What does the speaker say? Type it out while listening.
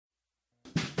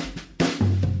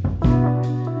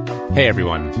Hey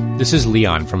everyone, this is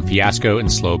Leon from Fiasco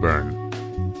and Slow Burn.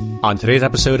 On today's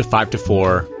episode of 5 to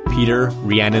 4, Peter,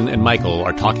 Rhiannon, and Michael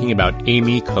are talking about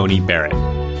Amy Coney Barrett,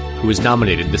 who was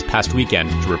nominated this past weekend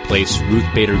to replace Ruth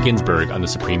Bader Ginsburg on the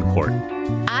Supreme Court.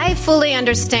 I fully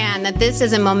understand that this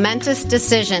is a momentous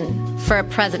decision for a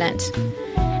president.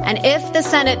 And if the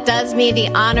Senate does me the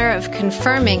honor of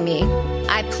confirming me,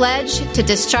 I pledge to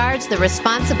discharge the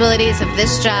responsibilities of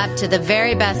this job to the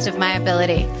very best of my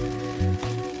ability.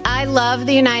 I love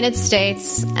the United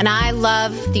States, and I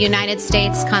love the United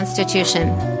States Constitution.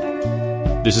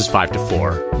 This is 5 to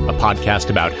 4, a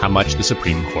podcast about how much the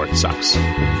Supreme Court sucks.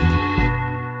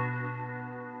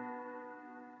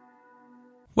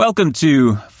 Welcome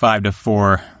to 5 to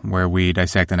 4, where we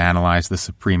dissect and analyze the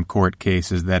Supreme Court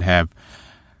cases that have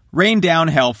rained down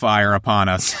hellfire upon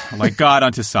us, like God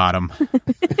unto Sodom,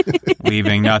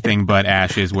 leaving nothing but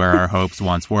ashes where our hopes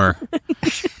once were.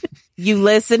 You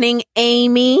listening,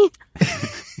 Amy?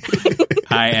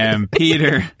 I am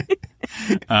Peter.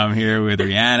 I'm here with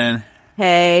Rhiannon.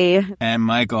 Hey. And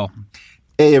Michael.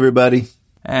 Hey, everybody.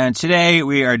 And today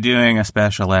we are doing a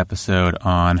special episode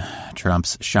on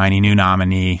Trump's shiny new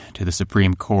nominee to the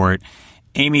Supreme Court,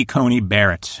 Amy Coney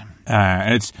Barrett.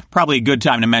 And it's probably a good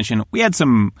time to mention we had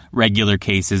some regular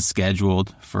cases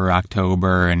scheduled for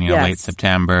October and late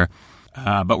September.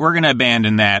 But we're going to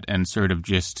abandon that and sort of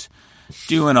just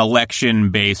do an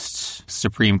election-based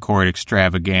Supreme Court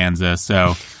extravaganza.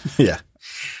 So yeah,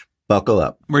 buckle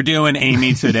up. We're doing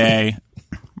Amy today.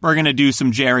 We're going to do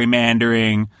some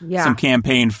gerrymandering, some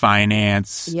campaign finance,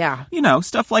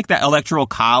 stuff like that, electoral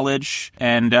college,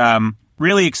 and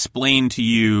really explain to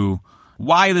you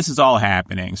why this is all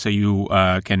happening so you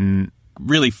can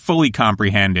really fully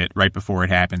comprehend it right before it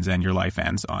happens and your life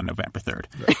ends on November 3rd.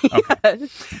 Okay.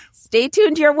 Stay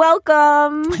tuned. You're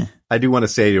welcome. I do want to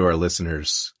say to our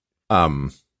listeners,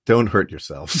 don't hurt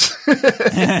yourselves.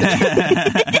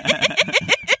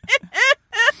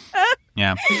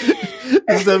 Yeah.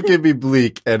 This stuff can be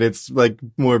bleak, and it's like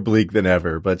more bleak than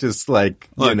ever, but just like,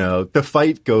 look, the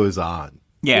fight goes on.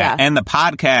 Yeah, and the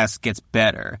podcast gets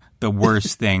better the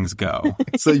worse things go.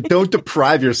 So don't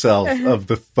deprive yourself of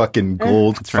the fucking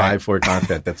gold 5-4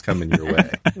 content that's coming your way.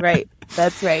 Right.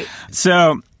 That's right.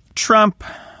 So Trump,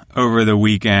 over the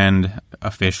weekend,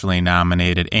 officially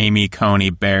nominated Amy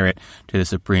Coney Barrett to the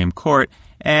Supreme Court,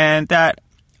 and that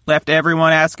left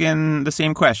everyone asking the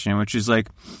same question, which is like,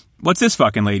 what's this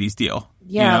fucking lady's deal?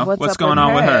 Yeah, what's going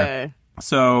on with her?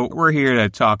 So we're here to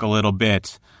talk a little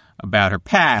bit about her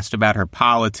past, about her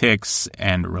politics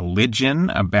and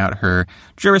religion, about her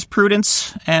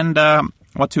jurisprudence, and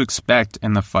what to expect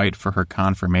in the fight for her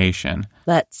confirmation.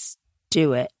 Let's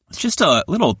do it. Just a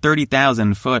little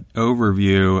 30,000-foot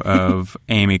overview of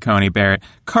Amy Coney Barrett,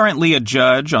 currently a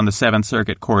judge on the 7th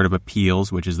Circuit Court of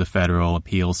Appeals, which is the federal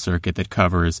appeals circuit that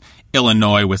covers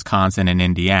Illinois, Wisconsin, and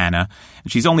Indiana.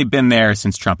 And she's only been there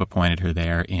since Trump appointed her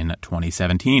there in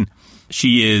 2017.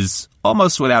 She is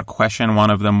almost without question one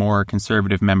of the more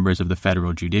conservative members of the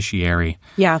federal judiciary.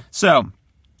 Yeah. So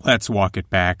let's walk it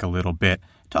back a little bit.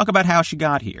 Talk about how she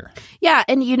got here. Yeah,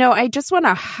 and I just want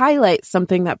to highlight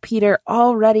something that Peter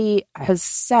already has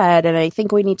said, and I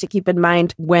think we need to keep in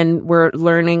mind when we're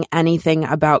learning anything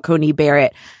about Coney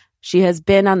Barrett. She has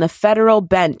been on the federal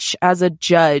bench as a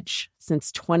judge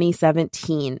since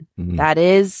 2017. Mm-hmm. That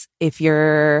is, if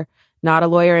you're not a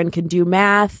lawyer and can do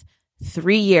math,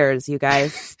 3 years, you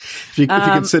guys. If you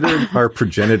consider our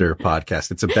progenitor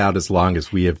podcast, it's about as long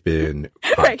as we have been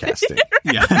podcasting.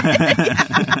 Yeah.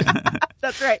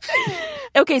 That's right.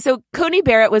 Okay, so Coney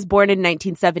Barrett was born in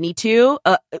 1972.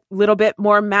 A little bit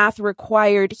more math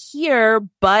required here,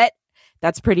 but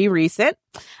that's pretty recent.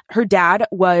 Her dad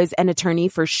was an attorney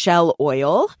for Shell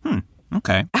Oil.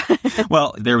 Okay.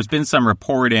 Well, there's been some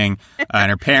reporting, and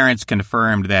her parents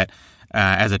confirmed that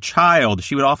as a child,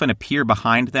 she would often appear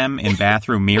behind them in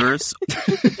bathroom mirrors,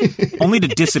 only to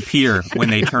disappear when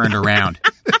they turned around.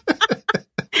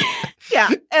 Yeah.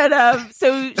 And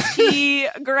so she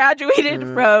graduated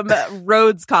from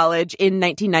Rhodes College in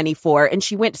 1994, and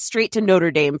she went straight to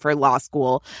Notre Dame for law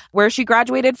school, where she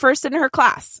graduated first in her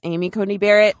class. Amy Coney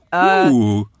Barrett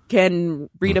can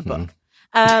read a book.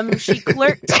 She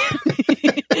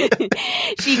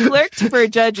clerked for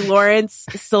Judge Lawrence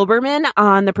Silberman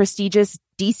on the prestigious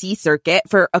D.C. circuit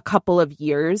for a couple of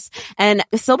years. And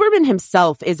Silberman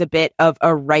himself is a bit of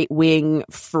a right-wing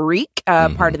freak,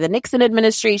 part of the Nixon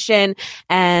administration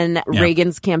and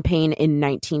Reagan's campaign in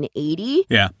 1980.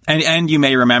 Yeah. And you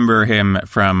may remember him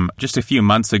from just a few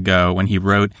months ago when he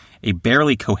wrote a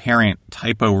barely coherent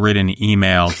typo-ridden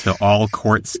email to all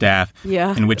court staff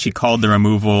in which he called the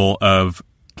removal of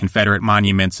Confederate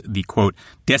monuments the, quote,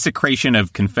 desecration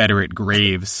of Confederate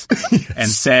graves, and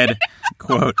said,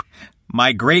 quote,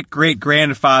 my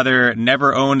great-great-grandfather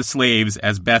never owned slaves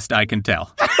as best I can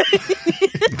tell.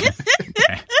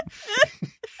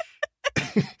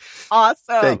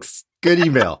 Awesome. Thanks. Good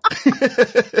email.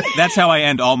 That's how I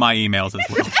end all my emails as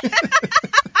well.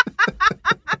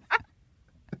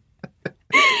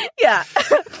 Yeah.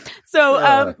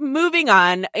 So moving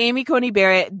on, Amy Coney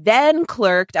Barrett then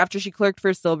clerked, after she clerked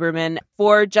for Silberman,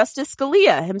 for Justice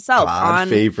Scalia himself.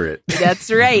 Favorite.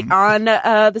 That's right. On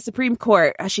the Supreme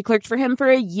Court. She clerked for him for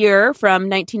a year from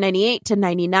 1998 to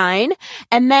 99.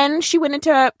 And then she went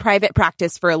into private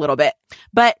practice for a little bit.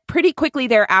 But pretty quickly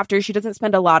thereafter, she doesn't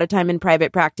spend a lot of time in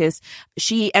private practice.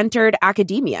 She entered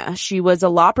academia. She was a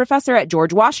law professor at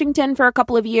George Washington for a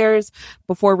couple of years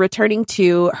before returning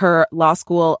to her law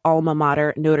school alma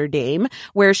mater, Notre Dame,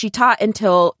 where she taught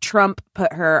until Trump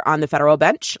put her on the federal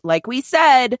bench, like we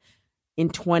said, in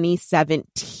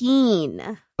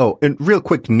 2017. Oh, and real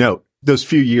quick note, those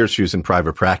few years she was in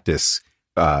private practice,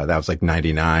 that was like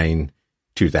 99,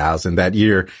 2000. That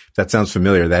year, that sounds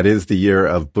familiar. That is the year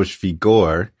of Bush v.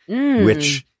 Gore,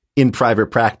 which in private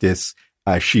practice,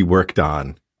 she worked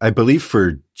on, I believe,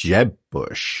 for Jeb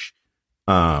Bush.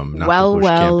 Not the Bush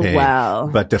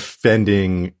campaign, but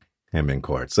defending him in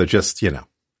court. So just,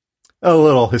 a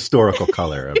little historical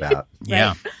color about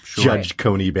yeah, sure. Judge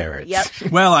Coney Barrett.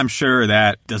 Yep. Well, I'm sure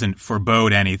that doesn't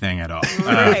forebode anything at all.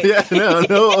 Right. Yeah,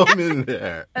 no omen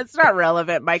there. That's not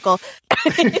relevant, Michael.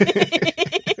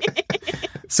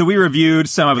 So we reviewed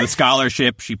some of the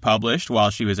scholarship she published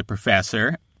while she was a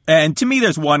professor. And to me,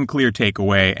 there's one clear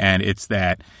takeaway, and it's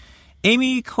that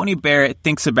Amy Coney Barrett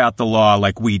thinks about the law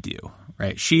like we do.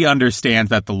 Right. She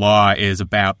understands that the law is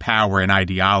about power and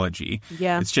ideology.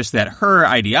 Yeah. It's just that her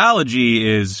ideology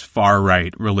is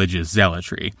far-right religious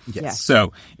zealotry. Yes.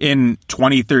 So in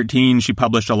 2013, she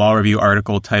published a law review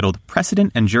article titled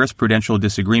Precedent and Jurisprudential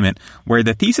Disagreement, where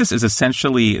the thesis is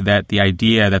essentially that the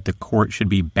idea that the court should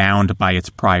be bound by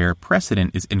its prior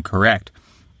precedent is incorrect.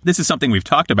 This is something we've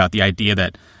talked about, the idea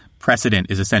that precedent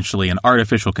is essentially an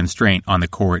artificial constraint on the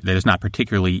court that is not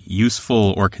particularly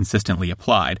useful or consistently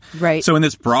applied. Right. So in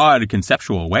this broad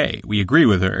conceptual way, we agree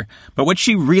with her. But what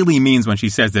she really means when she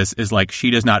says this is like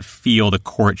she does not feel the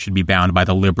court should be bound by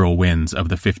the liberal winds of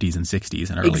the 50s and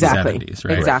 60s and early 70s.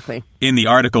 Right? Exactly. In the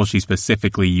article, she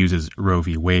specifically uses Roe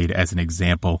v. Wade as an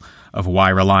example of why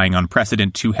relying on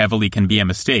precedent too heavily can be a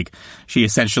mistake. She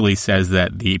essentially says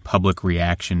that the public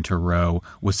reaction to Roe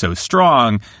was so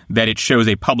strong that it shows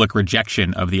a public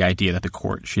rejection of the idea that the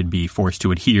court should be forced to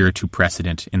adhere to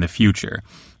precedent in the future.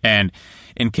 And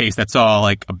in case that's all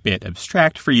like a bit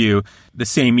abstract for you, the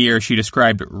same year she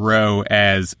described Roe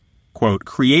as, quote,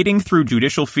 creating through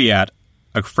judicial fiat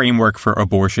a framework for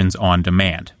abortions on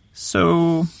demand.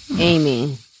 So,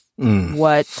 Amy,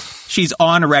 what? She's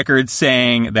on record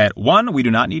saying that, one, we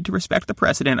do not need to respect the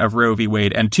precedent of Roe v.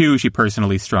 Wade, and two, she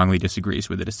personally strongly disagrees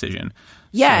with the decision.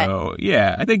 Yeah. So,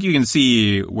 yeah, I think you can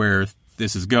see where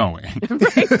this is going.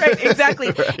 Right,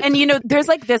 exactly. And, there's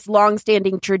like this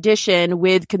longstanding tradition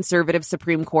with conservative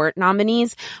Supreme Court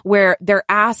nominees where they're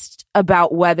asked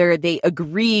about whether they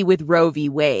agree with Roe v.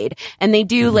 Wade. And they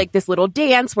do like this little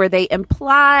dance where they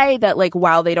imply that like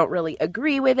while they don't really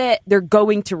agree with it, they're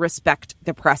going to respect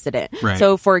the precedent. Right.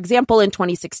 So, for example, in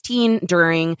 2016,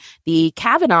 during the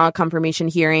Kavanaugh confirmation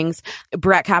hearings,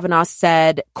 Brett Kavanaugh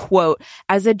said, quote,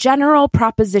 as a general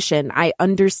proposition, I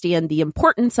understand the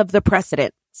importance of the precedent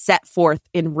set forth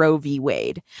in Roe v.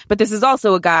 Wade. But this is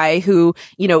also a guy who,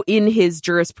 in his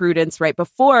jurisprudence right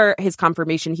before his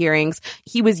confirmation hearings,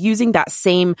 he was using that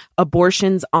same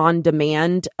abortions on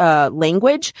demand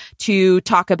language to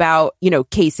talk about,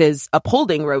 cases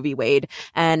upholding Roe v. Wade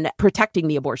and protecting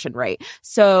the abortion right.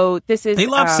 So this is... They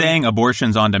love saying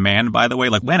abortions on demand, by the way.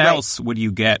 Like, when else would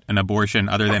you get an abortion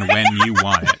other than when you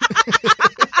want it?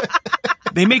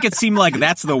 They make it seem like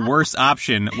that's the worst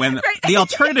option when the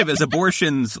alternative is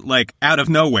abortions like out of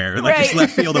nowhere, like just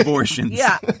left field abortions.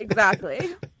 Yeah, exactly.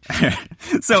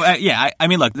 So, I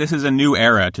mean, look, this is a new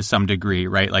era to some degree,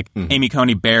 right? Like Amy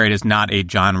Coney Barrett is not a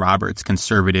John Roberts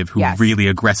conservative who really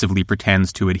aggressively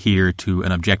pretends to adhere to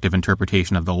an objective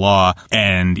interpretation of the law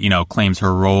and, claims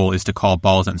her role is to call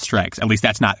balls and strikes. At least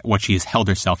that's not what she has held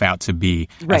herself out to be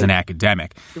as an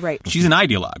academic. Right. She's an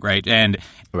ideologue, right? And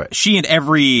she and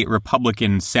every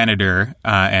Republican senator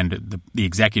and the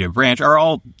executive branch are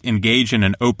all engaged in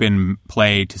an open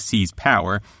play to seize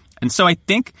power. And so I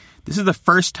think this is the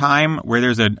first time where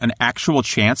there's an actual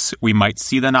chance we might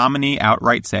see the nominee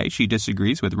outright say she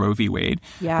disagrees with Roe v. Wade.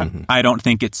 Yeah. I don't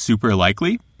think it's super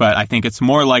likely, but I think it's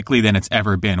more likely than it's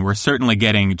ever been. We're certainly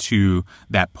getting to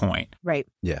that point. Right.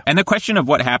 Yeah. And the question of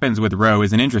what happens with Roe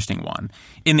is an interesting one.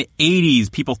 In the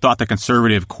 80s, people thought the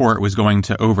conservative court was going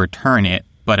to overturn it,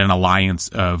 but an alliance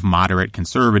of moderate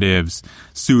conservatives,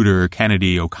 Souter,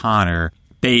 Kennedy, O'Connor,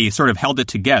 they sort of held it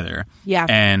together. Yeah.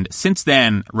 And since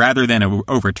then, rather than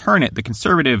overturn it, the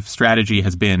conservative strategy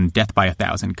has been death by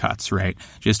 1,000 cuts, right?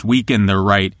 Just weaken the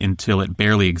right until it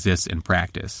barely exists in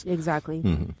practice. Exactly.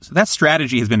 So that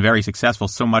strategy has been very successful,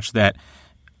 so much that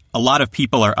a lot of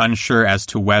people are unsure as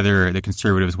to whether the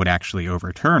conservatives would actually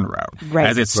overturn Roe. Right.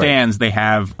 As it stands, they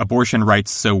have abortion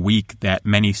rights so weak that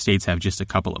many states have just a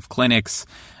couple of clinics.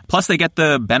 Plus, they get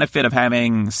the benefit of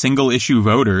having single-issue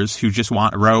voters who just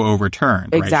want Roe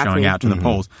overturned, right, showing out to the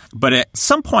polls. But at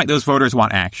some point, those voters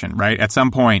want action, right? At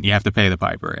some point, you have to pay the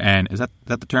piper. And is that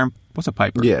the term? What's a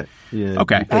piper? Yeah.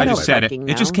 Okay, I just said it. know.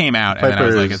 It just came out, Piper and then I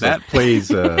was like, is that?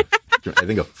 plays, I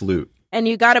think, a flute. And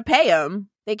you got to pay them.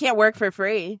 They can't work for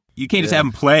free. You can't just have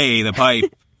them play the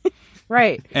pipe.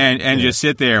 Right. And just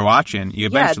sit there watching. You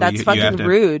Yeah, eventually, that's fucking you have to,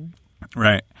 rude.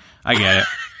 Right. I get it.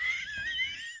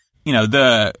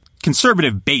 The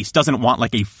conservative base doesn't want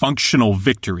like a functional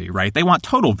victory, right? They want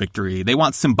total victory. They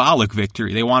want symbolic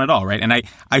victory. They want it all, right? And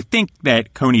I think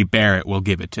that Coney Barrett will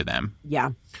give it to them.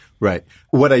 Yeah. Right.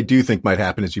 What I do think might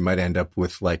happen is you might end up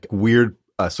with like weird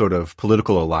sort of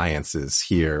political alliances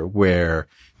here where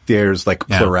there's like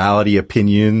plurality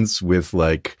opinions with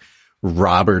like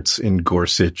Roberts and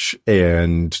Gorsuch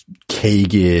and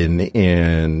Kagan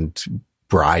and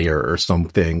Breyer or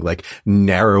something, like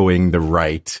narrowing the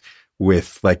right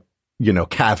with like,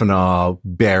 Kavanaugh,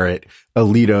 Barrett,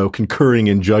 Alito concurring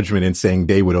in judgment and saying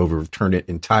they would overturn it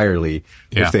entirely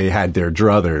if they had their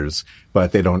druthers,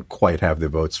 but they don't quite have the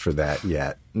votes for that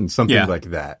yet. And something like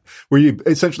that, where you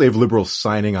essentially have liberals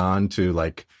signing on to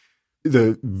like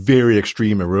the very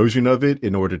extreme erosion of it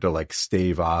in order to like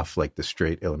stave off like the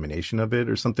straight elimination of it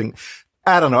or something.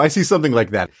 I don't know. I see something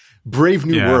like that. Brave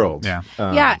New World.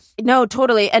 Yeah. No,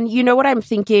 totally. And you know what I'm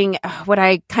thinking, what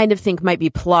I kind of think might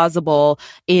be plausible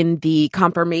in the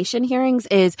confirmation hearings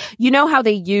is, how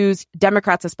they use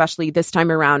Democrats, especially this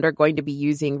time around, are going to be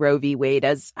using Roe v. Wade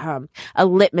as a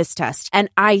litmus test. And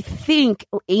I think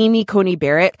Amy Coney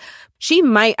Barrett, she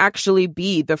might actually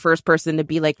be the first person to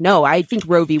be like, no, I think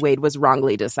Roe v. Wade was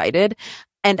wrongly decided.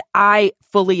 And I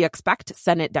fully expect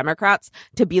Senate Democrats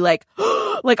to be like,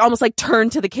 like almost like turn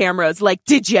to the cameras, like,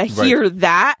 did you hear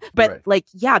that? But like,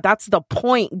 yeah, that's the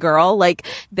point, girl. Like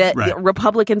that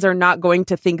Republicans are not going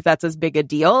to think that's as big a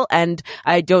deal. And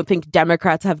I don't think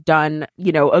Democrats have done,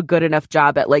 a good enough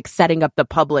job at like setting up the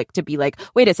public to be like,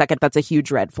 wait a second, that's a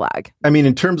huge red flag. I mean,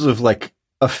 in terms of like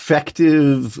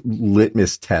effective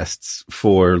litmus tests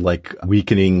for like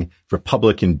weakening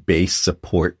Republican base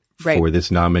support for this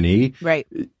nominee,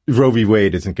 Roe v.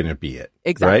 Wade isn't going to be it.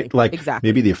 Exactly. Right? Like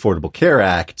maybe the Affordable Care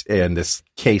Act and this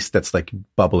case that's like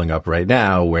bubbling up right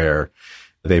now where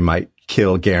they might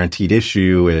kill guaranteed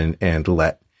issue and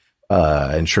let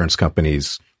insurance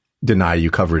companies deny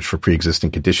you coverage for pre-existing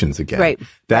conditions again. Right.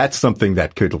 That's something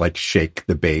that could like shake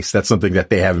the base. That's something that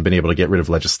they haven't been able to get rid of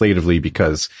legislatively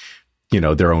because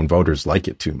their own voters like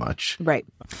it too much. Right.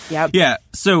 Yeah. Yeah.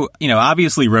 So,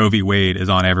 obviously Roe v. Wade is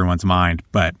on everyone's mind,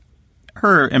 but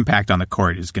her impact on the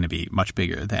court is going to be much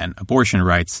bigger than abortion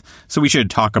rights. So we should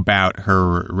talk about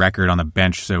her record on the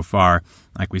bench so far.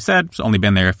 Like we said, she's only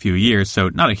been there a few years, so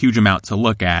not a huge amount to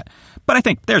look at. But I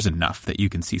think there's enough that you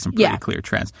can see some pretty clear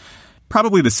trends.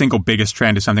 Probably the single biggest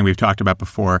trend is something we've talked about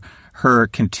before, her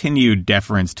continued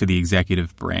deference to the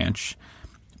executive branch.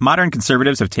 Modern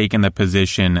conservatives have taken the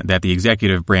position that the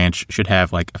executive branch should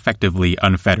have like effectively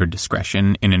unfettered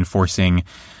discretion in enforcing,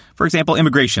 for example,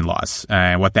 immigration laws.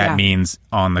 What that means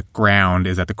on the ground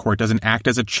is that the court doesn't act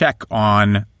as a check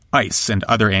on ICE and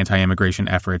other anti-immigration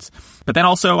efforts, but then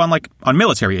also on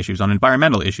military issues, on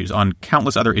environmental issues, on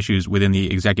countless other issues within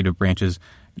the executive branch's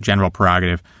general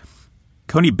prerogative.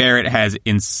 Coney Barrett has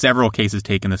in several cases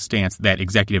taken the stance that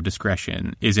executive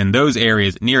discretion is in those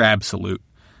areas near absolute.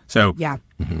 So,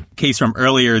 case from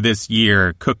earlier this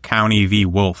year, Cook County v.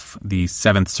 Wolf, the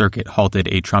Seventh Circuit halted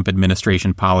a Trump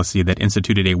administration policy that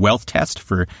instituted a wealth test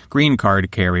for green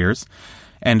card carriers.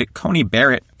 And Coney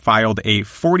Barrett filed a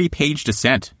 40-page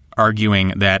dissent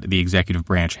arguing that the executive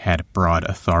branch had broad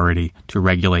authority to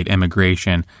regulate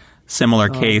immigration. Similar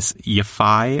case,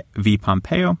 Yafai v.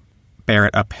 Pompeo.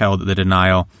 Barrett upheld the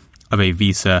denial of a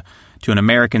visa to an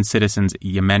American citizen's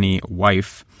Yemeni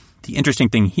wife. The interesting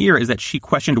thing here is that she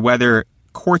questioned whether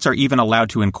courts are even allowed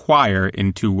to inquire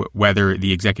into whether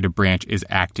the executive branch is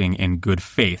acting in good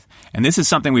faith. And this is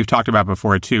something we've talked about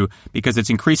before, too, because it's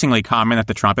increasingly common that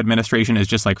the Trump administration is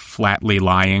just like flatly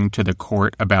lying to the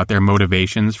court about their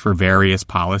motivations for various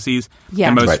policies. Yeah.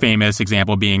 The most famous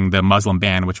example being the Muslim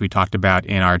ban, which we talked about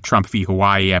in our Trump v.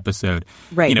 Hawaii episode.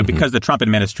 Right. You know, because the Trump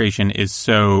administration is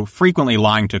so frequently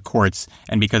lying to courts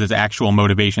and because its actual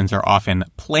motivations are often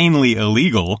plainly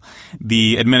illegal,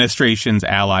 the administration's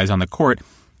allies on the court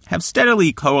have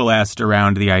steadily coalesced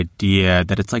around the idea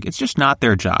that it's just not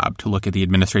their job to look at the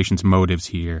administration's motives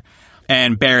here.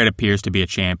 And Barrett appears to be a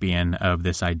champion of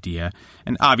this idea.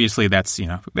 And obviously that's,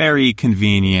 very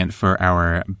convenient for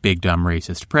our big dumb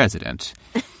racist president.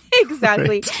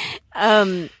 Exactly.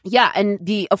 Yeah. And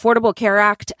the Affordable Care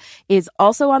Act is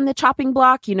also on the chopping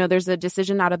block. There's a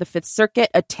decision out of the Fifth Circuit,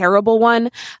 a terrible one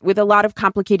with a lot of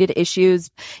complicated issues.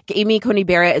 Amy Coney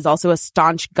Barrett is also a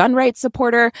staunch gun rights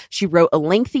supporter. She wrote a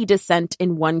lengthy dissent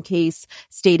in one case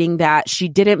stating that she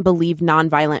didn't believe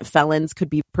nonviolent felons could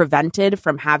be prevented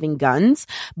from having guns.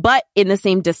 But in the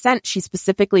same dissent, she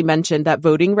specifically mentioned that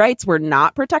voting rights were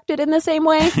not protected in the same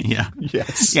way. Yeah.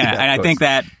 Yes. Yeah. And I think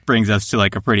that brings us to a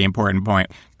pretty important point.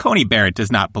 Coney Barrett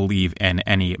does not believe in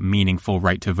any meaningful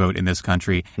right to vote in this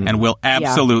country and will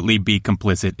absolutely be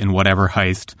complicit in whatever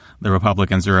heist the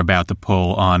Republicans are about to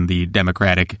pull on the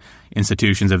democratic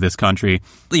institutions of this country.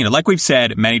 Like we've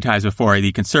said many times before,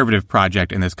 the conservative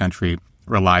project in this country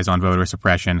relies on voter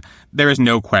suppression. There is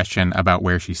no question about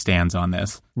where she stands on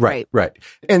this. Right.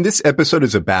 And this episode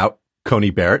is about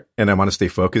Coney Barrett, and I want to stay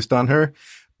focused on her.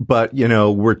 But,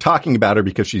 we're talking about her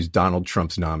because she's Donald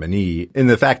Trump's nominee. And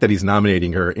the fact that he's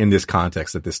nominating her in this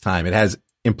context at this time, it has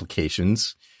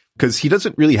implications because he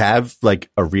doesn't really have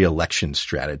a re-election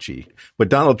strategy. What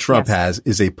Donald Trump has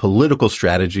is a political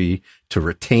strategy to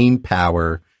retain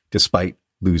power despite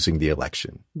losing the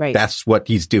election. Right. That's what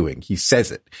he's doing. He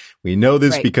says it. We know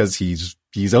this because he's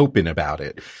open about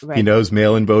it. Right. He knows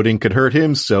mail-in voting could hurt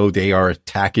him, so they are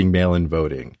attacking mail-in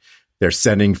voting. They're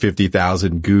sending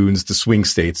 50,000 goons to swing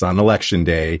states on election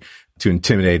day to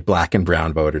intimidate black and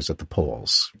brown voters at the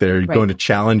polls. They're going to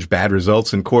challenge bad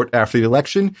results in court after the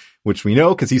election, which we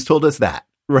know because he's told us that,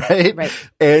 right?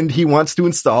 And he wants to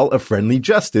install a friendly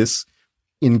justice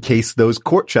in case those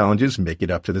court challenges make it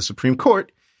up to the Supreme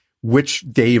Court, which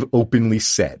they've openly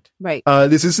said. Right.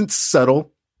 This isn't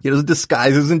subtle. He doesn't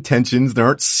disguise his intentions. There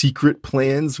aren't secret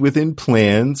plans within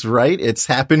plans, right? It's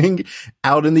happening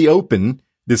out in the open.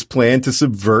 This plan to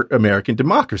subvert American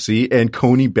democracy, and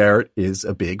Coney Barrett is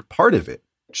a big part of it.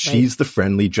 She's the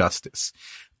friendly justice.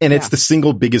 And it's the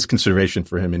single biggest consideration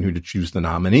for him in who to choose the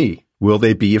nominee. Will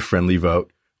they be a friendly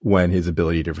vote when his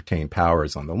ability to retain power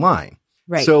is on the line?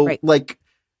 Right. So,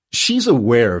 she's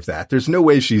aware of that. There's no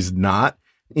way she's not.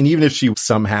 And even if she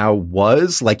somehow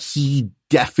was, he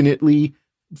definitely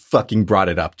fucking brought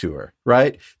it up to her,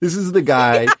 right? This is the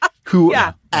guy who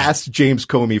asked James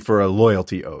Comey for a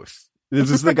loyalty oath. This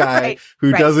is the guy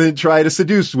who doesn't try to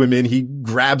seduce women. He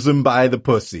grabs them by the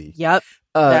pussy. Yep.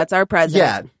 That's our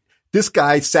president. Yeah. This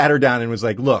guy sat her down and was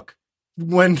like, look,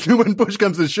 when push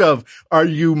comes to shove, are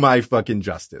you my fucking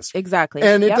justice? Exactly.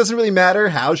 And it doesn't really matter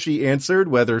how she answered,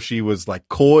 whether she was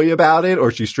coy about it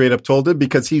or she straight up told him,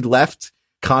 because he left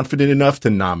confident enough to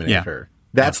nominate her.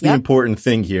 That's the important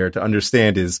thing here to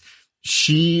understand is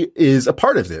she is a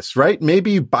part of this, right?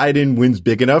 Maybe Biden wins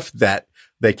big enough that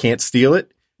they can't steal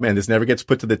it. Man, this never gets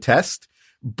put to the test,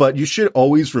 but you should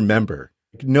always remember,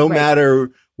 no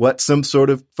matter what some sort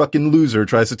of fucking loser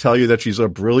tries to tell you that she's a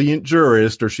brilliant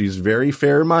jurist or she's very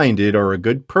fair-minded or a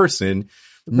good person.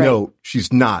 No,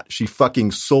 she's not. She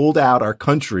fucking sold out our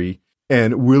country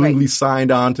and willingly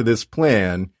signed on to this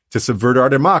plan to subvert our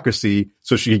democracy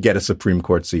so she could get a Supreme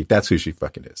Court seat. That's who she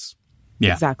fucking is.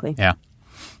 Yeah. Exactly. Yeah.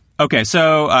 Okay,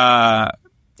 so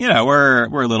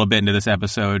we're a little bit into this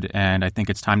episode, and I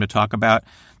think it's time to talk about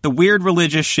the weird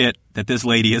religious shit that this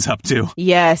lady is up to.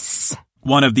 Yes.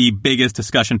 One of the biggest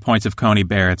discussion points of Coney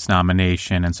Barrett's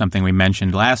nomination, and something we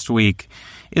mentioned last week,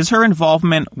 is her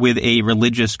involvement with a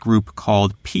religious group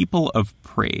called People of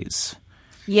Praise.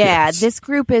 Yeah, this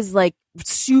group is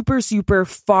super, super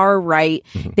far right.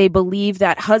 They believe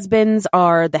that husbands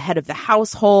are the head of the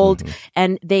household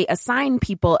and they assign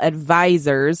people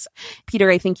advisors.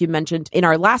 Peter, I think you mentioned in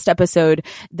our last episode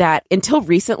that until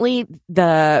recently,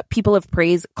 the People of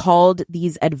Praise called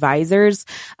these advisors,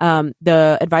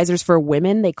 the advisors for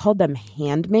women, they called them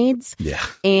handmaids. Yeah.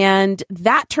 And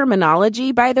that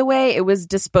terminology, by the way, it was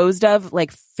disposed of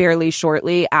fairly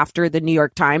shortly after the New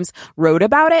York Times wrote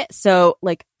about it. So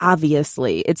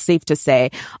obviously, it's safe to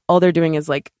say, all they're doing is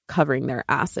like covering their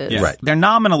asses. Yeah. Right. They're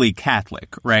nominally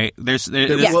Catholic, right? They're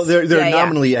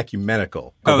nominally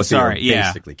ecumenical. Oh, sorry.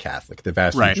 Basically Catholic. The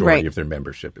vast majority of their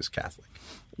membership is Catholic.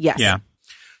 Yes. Yeah.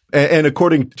 And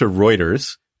according to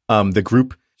Reuters, the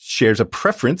group shares a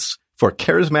preference for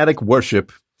charismatic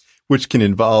worship, which can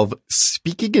involve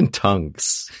speaking in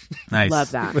tongues. Nice.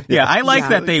 Love that. Yeah, I like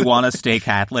that they want to stay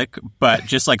Catholic, but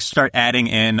just like start adding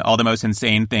in all the most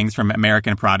insane things from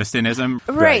American Protestantism.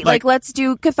 Right. Like let's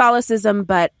do Catholicism,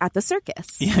 but at the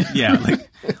circus. Yeah. Like,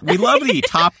 we love the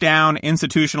top-down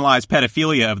institutionalized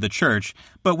pedophilia of the church,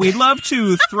 but we'd love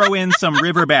to throw in some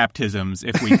river baptisms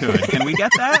if we could. Can we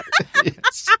get that?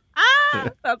 Yes.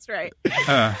 That's right.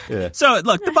 So,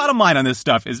 look, the bottom line on this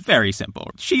stuff is very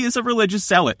simple. She is a religious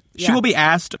zealot. She will be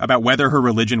asked about whether her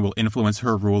religion will influence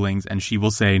her rulings, and she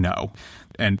will say no.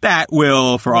 And that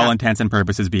will, for all intents and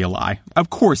purposes, be a lie. Of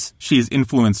course, she is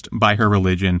influenced by her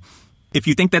religion. If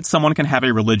you think that someone can have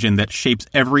a religion that shapes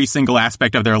every single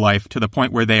aspect of their life to the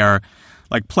point where they are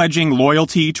like pledging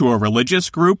loyalty to a religious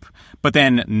group, but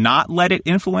then not let it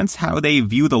influence how they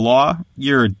view the law,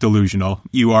 you're delusional.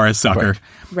 You are a sucker.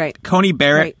 Right. Coney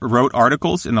Barrett wrote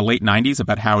articles in the late 90s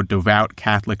about how devout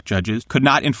Catholic judges could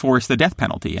not enforce the death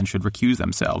penalty and should recuse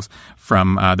themselves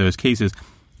from those cases,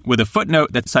 with a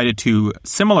footnote that cited two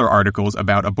similar articles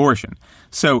about abortion.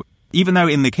 So even though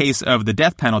in the case of the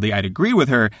death penalty, I'd agree with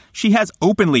her, she has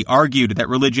openly argued that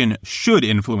religion should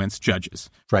influence judges.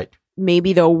 Right.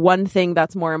 Maybe the one thing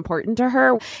that's more important to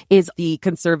her is the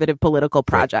conservative political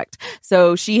project. Right.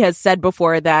 So she has said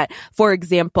before that, for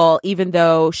example, even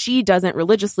though she doesn't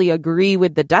religiously agree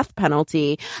with the death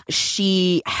penalty,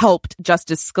 she helped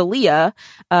Justice Scalia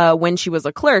when she was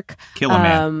a clerk. Kill a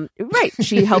man. Right.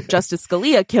 She helped Justice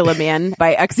Scalia kill a man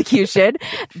by execution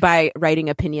by writing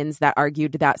opinions that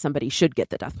argued that somebody should get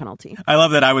the death penalty. I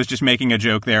love that I was just making a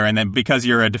joke there, and then because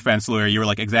you're a defense lawyer, you were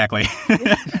like, exactly.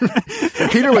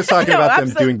 Peter was talking about them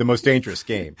doing the most dangerous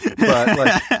game. But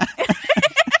like,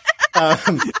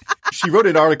 she wrote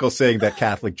an article saying that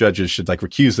Catholic judges should like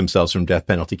recuse themselves from death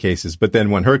penalty cases. But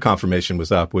then when her confirmation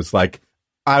was up, was like,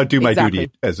 I'll do my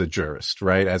duty as a jurist,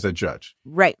 right? As a judge.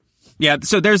 Right. Yeah,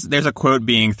 so there's a quote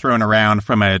being thrown around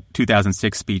from a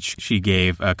 2006 speech she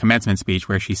gave, a commencement speech,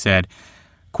 where she said,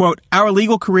 quote, "Our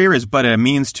legal career is but a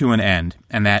means to an end,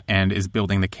 and that end is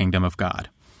building the kingdom of God."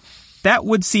 That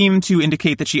would seem to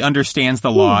indicate that she understands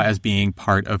the law as being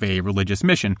part of a religious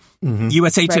mission. Mm-hmm.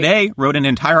 USA Today wrote an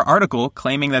entire article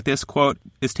claiming that this quote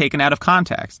is taken out of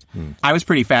context. I was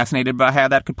pretty fascinated by how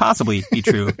that could possibly be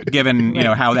true, given, you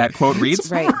know, how that quote reads.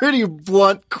 It's a pretty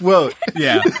blunt quote.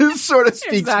 Yeah. It sort of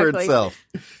speaks for itself.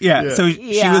 Yeah. So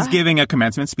she was giving a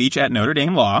commencement speech at Notre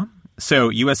Dame Law. So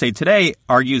USA Today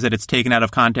argues that it's taken out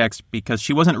of context because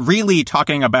she wasn't really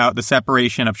talking about the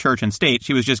separation of church and state.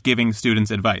 She was just giving students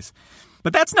advice.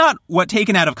 But that's not what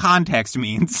taken out of context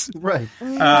means. Right.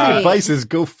 Advice is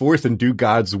go forth and do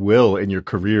God's will in your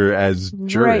career as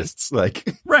jurists.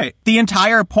 Right. The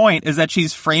entire point is that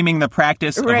she's framing the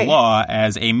practice of law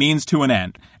as a means to an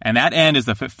end. And that end is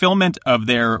the fulfillment of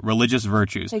their religious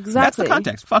virtues. Exactly. That's the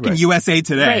context. Fucking USA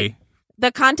Today. Right.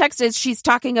 The context is she's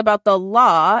talking about the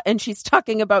law, and she's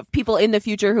talking about people in the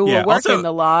future who will work in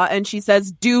the law, and she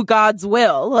says, do God's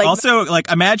will. Also,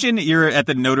 imagine you're at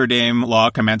the Notre Dame Law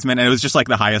commencement, and it was just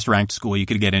the highest ranked school you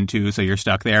could get into, so you're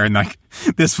stuck there, and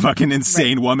this fucking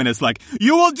insane woman is like,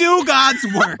 you will do God's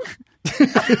work.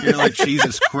 You're like,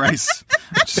 Jesus Christ.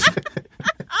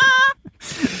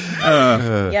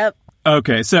 Yep.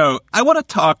 Okay, so I want to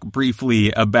talk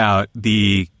briefly about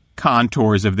the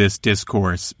contours of this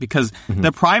discourse, because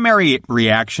the primary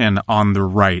reaction on the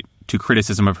right to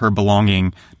criticism of her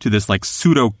belonging to this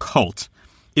pseudo cult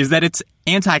is that it's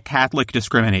anti-Catholic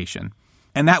discrimination.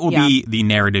 And that will be the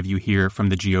narrative you hear from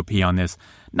the GOP on this,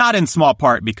 not in small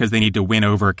part because they need to win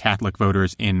over Catholic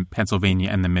voters in Pennsylvania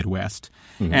and the Midwest.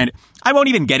 And I won't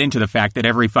even get into the fact that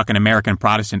every fucking American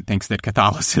Protestant thinks that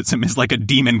Catholicism is like a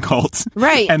demon cult.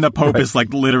 Right. And the Pope is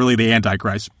literally the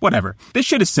Antichrist. Whatever. This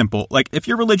shit is simple. If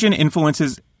your religion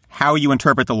influences how you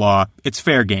interpret the law, it's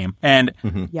fair game. And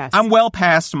I'm well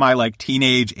past my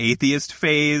teenage atheist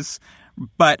phase.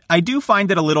 But I do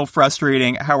find it a little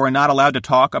frustrating how we're not allowed to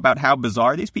talk about how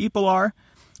bizarre these people are.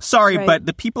 Sorry, but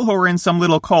the people who are in some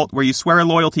little cult where you swear a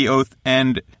loyalty oath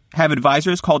and have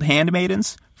advisors called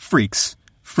handmaidens, freaks,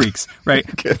 right?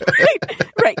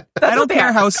 Right. I don't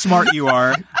care how smart you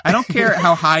are. I don't care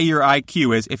how high your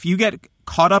IQ is. If you get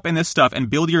caught up in this stuff and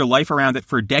build your life around it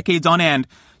for decades on end,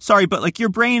 sorry, but your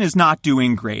brain is not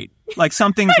doing great.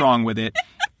 Something's wrong with it.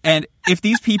 And if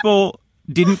these people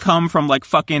didn't come from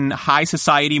fucking high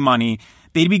society money,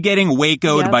 they'd be getting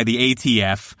Waco'd by the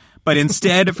ATF, But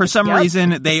instead, for some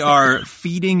reason, they are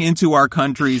feeding into our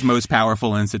country's most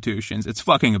powerful institutions. It's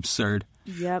fucking absurd.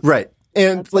 Yep. Right.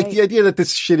 And the idea that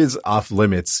this shit is off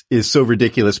limits is so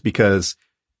ridiculous because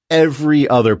every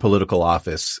other political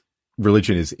office,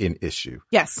 religion is an issue.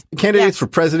 Yes. Candidates for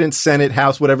president, Senate,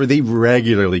 House, whatever, they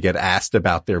regularly get asked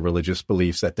about their religious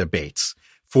beliefs at debates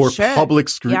for public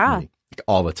scrutiny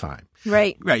all the time.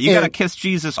 Right. You got to kiss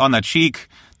Jesus on the cheek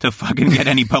to fucking get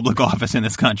any public office in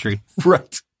this country.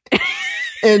 Right.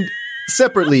 And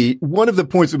separately, one of the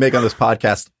points we make on this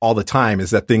podcast all the time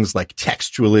is that things like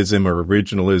textualism or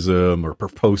originalism or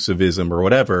purposivism or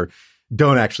whatever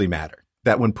don't actually matter.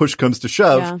 That when push comes to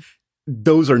shove,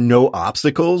 those are no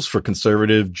obstacles for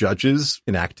conservative judges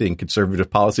enacting conservative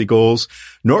policy goals,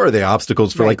 nor are they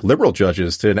obstacles for like liberal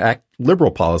judges to enact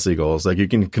liberal policy goals. Like you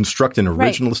can construct an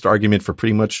originalist argument for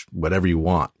pretty much whatever you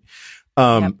want.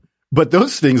 But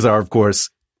those things are, of course,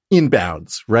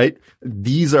 inbounds, right?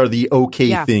 These are the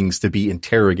things to be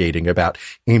interrogating about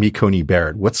Amy Coney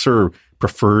Barrett. What's her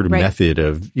preferred method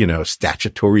of,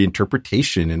 statutory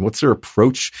interpretation, and what's her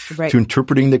approach to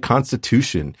interpreting the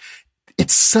Constitution?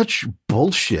 It's such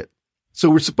bullshit. So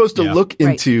we're supposed to look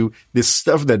into this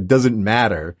stuff that doesn't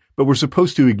matter, but we're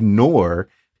supposed to ignore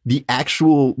the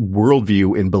actual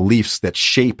worldview and beliefs that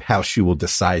shape how she will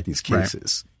decide these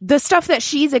cases. The stuff that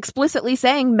she's explicitly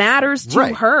saying matters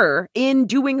to her in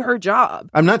doing her job.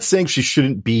 I'm not saying she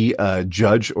shouldn't be a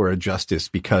judge or a justice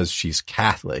because she's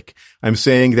Catholic. I'm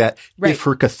saying that if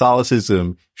her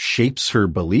Catholicism shapes her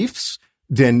beliefs,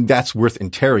 then that's worth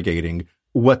interrogating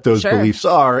what those beliefs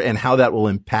are and how that will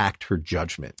impact her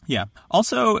judgment. Yeah.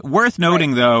 Also, worth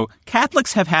noting, though,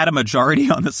 Catholics have had a majority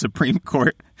on the Supreme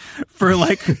Court for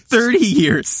like 30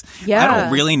 years. I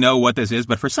don't really know what this is,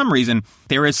 but for some reason,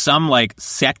 there is some like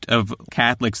sect of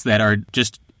Catholics that are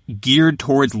just geared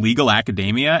towards legal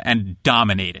academia and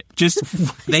dominate it. Just,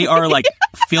 they are like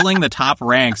filling the top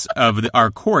ranks of our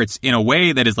courts in a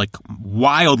way that is like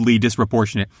wildly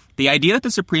disproportionate. The idea that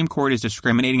the Supreme Court is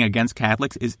discriminating against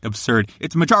Catholics is absurd.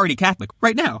 It's majority Catholic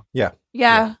right now.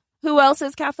 Yeah. Who else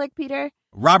is Catholic, Peter?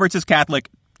 Roberts is Catholic.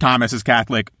 Thomas is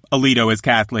Catholic. Alito is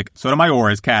Catholic.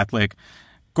 Sotomayor is Catholic.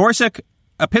 Gorsuch,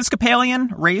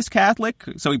 Episcopalian, raised Catholic,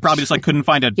 so he probably just like couldn't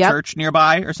find a church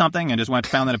nearby or something and just went to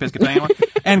found an Episcopalian one.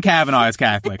 And Kavanaugh is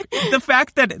Catholic. The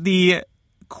fact that the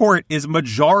court is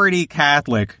majority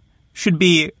Catholic should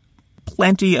be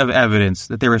plenty of evidence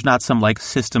that there is not some like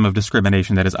system of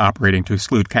discrimination that is operating to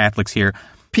exclude Catholics here.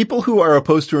 People who are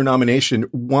opposed to her nomination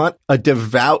want a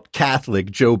devout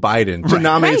Catholic, Joe Biden, to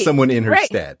nominate someone in her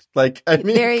stead. Like, I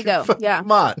mean, there you go.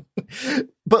 Come on.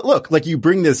 But look, like you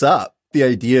bring this up, the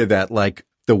idea that like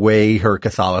the way her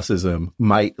Catholicism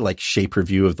might like shape her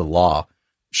view of the law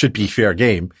should be fair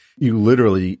game. You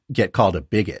literally get called a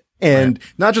bigot. And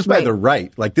not just by the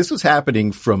right, like this was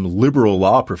happening from liberal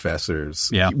law professors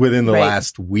within the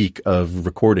last week of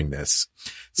recording this.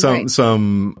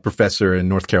 Some professor in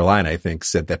North Carolina, I think,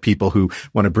 said that people who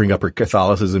want to bring up her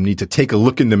Catholicism need to take a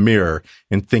look in the mirror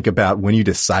and think about when you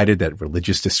decided that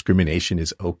religious discrimination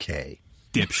is okay.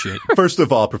 Dipshit. First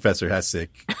of all, Professor Hessick,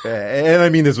 and I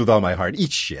mean this with all my heart,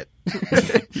 eat shit.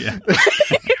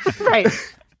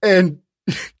 And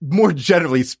more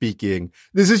generally speaking,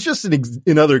 this is just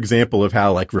another example of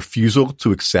how like refusal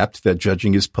to accept that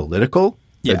judging is political,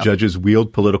 that judges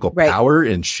wield political power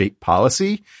and shape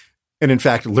policy. And in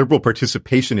fact, liberal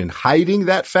participation in hiding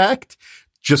that fact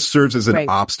just serves as an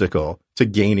obstacle to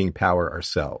gaining power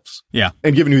ourselves. Yeah.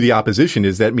 And given who the opposition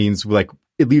is, that means like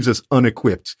it leaves us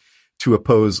unequipped to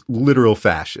oppose literal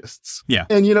fascists. Yeah.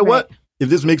 And you know what? If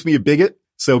this makes me a bigot,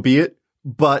 so be it.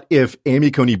 But if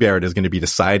Amy Coney Barrett is going to be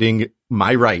deciding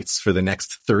my rights for the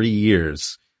next 30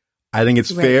 years, I think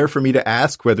it's fair for me to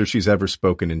ask whether she's ever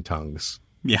spoken in tongues.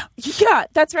 Yeah. Yeah,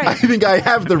 that's right. I think I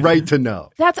have the right to know.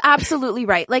 That's absolutely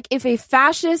right. Like if a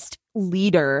fascist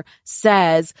leader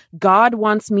says, God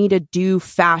wants me to do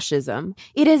fascism,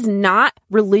 it is not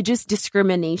religious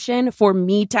discrimination for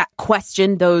me to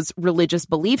question those religious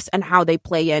beliefs and how they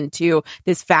play into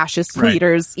this fascist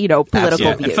leader's,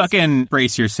 political views. Fucking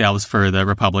brace yourselves for the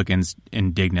Republicans'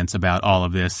 indignance about all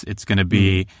of this. It's going to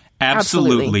be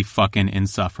absolutely fucking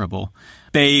insufferable.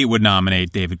 They would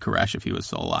nominate David Koresh if he was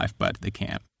still alive, but they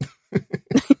can't.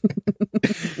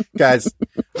 Guys,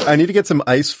 I need to get some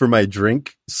ice for my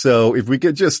drink. So if we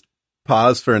could just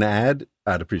pause for an ad,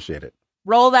 I'd appreciate it.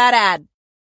 Roll that ad.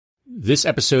 This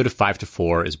episode of 5 to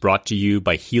 4 is brought to you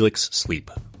by Helix Sleep.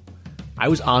 I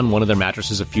was on one of their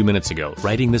mattresses a few minutes ago,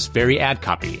 writing this very ad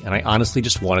copy, and I honestly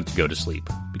just wanted to go to sleep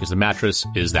because the mattress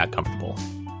is that comfortable.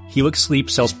 Helix Sleep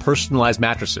sells personalized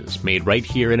mattresses made right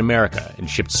here in America and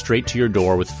shipped straight to your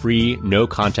door with free,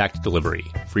 no-contact delivery,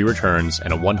 free returns,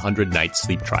 and a 100-night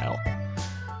sleep trial.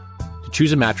 To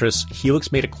choose a mattress,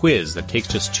 Helix made a quiz that takes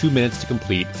just 2 minutes to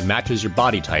complete and matches your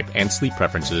body type and sleep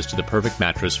preferences to the perfect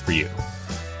mattress for you.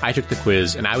 I took the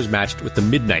quiz and I was matched with the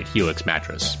Midnight Helix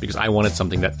mattress because I wanted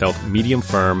something that felt medium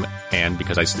firm and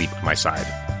because I sleep on my side.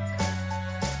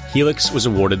 Helix was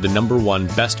awarded the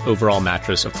 #1 Best Overall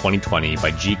Mattress of 2020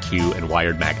 by GQ and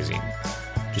Wired Magazine.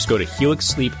 Just go to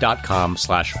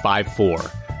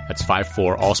helixsleep.com/54, that's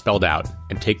 54 all spelled out,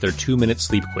 and take their 2-minute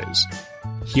sleep quiz.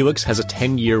 Helix has a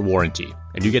 10-year warranty,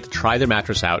 and you get to try their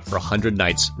mattress out for 100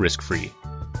 nights risk-free.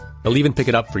 They'll even pick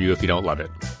it up for you if you don't love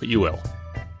it, but you will.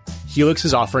 Helix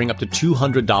is offering up to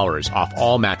 $200 off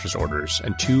all mattress orders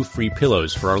and 2 free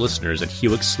pillows for our listeners at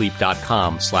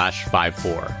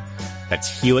helixsleep.com/54. That's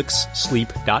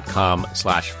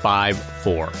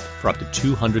helixsleep.com/54 for up to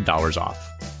 $200 off.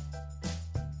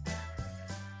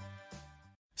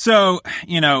 So,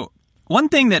 one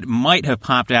thing that might have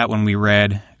popped out when we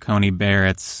read Coney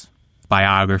Barrett's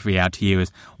biography out to you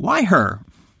is, why her?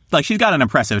 Like, she's got an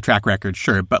impressive track record,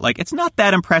 sure, but, it's not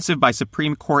that impressive by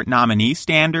Supreme Court nominee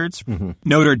standards. Mm-hmm.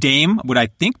 Notre Dame would, I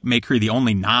think, make her the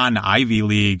only non-Ivy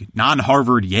League,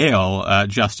 non-Harvard Yale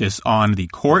justice on the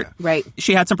court. Right.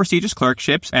 She had some prestigious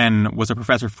clerkships and was a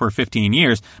professor for 15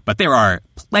 years, but there are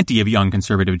plenty of young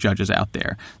conservative judges out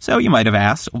there. So you might have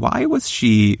asked, why was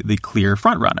she the clear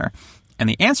frontrunner? And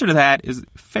the answer to that is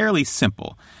fairly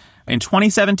simple. In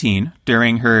 2017,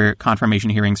 during her confirmation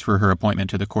hearings for her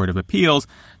appointment to the Court of Appeals,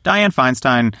 Dianne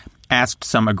Feinstein asked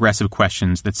some aggressive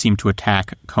questions that seemed to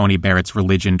attack Coney Barrett's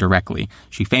religion directly.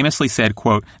 She famously said,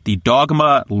 quote, "The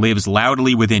dogma lives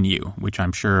loudly within you," which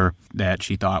I'm sure that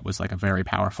she thought was a very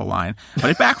powerful line,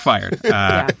 but it backfired.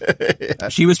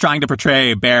 She was trying to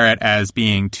portray Barrett as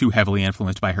being too heavily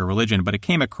influenced by her religion, but it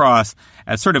came across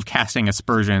as sort of casting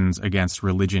aspersions against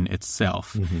religion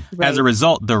itself. Mm-hmm. Right. As a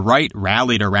result, the right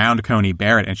rallied around Coney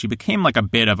Barrett, and she became a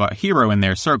bit of a hero in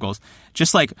their circles.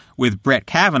 Just like with Brett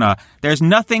Kavanaugh, there's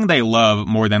nothing they love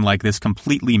more than this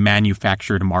completely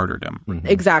manufactured martyrdom. Mm-hmm.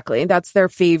 Exactly. That's their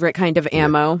favorite kind of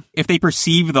ammo. If they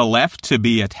perceive the left to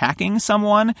be attacking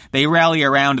someone, they rally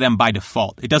around them by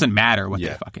default. It doesn't matter what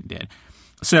they fucking did.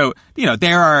 So,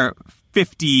 there are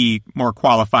 50 more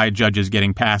qualified judges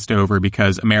getting passed over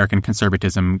because American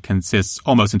conservatism consists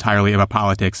almost entirely of a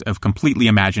politics of completely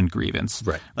imagined grievance.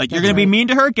 Right. You're going to be mean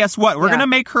to her? Guess what? We're going to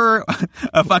make her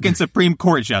a fucking Supreme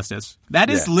Court justice. That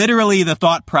is literally the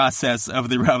thought process of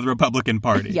the Republican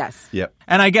Party. Yes. Yep.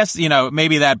 And I guess,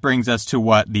 maybe that brings us to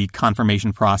what the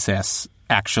confirmation process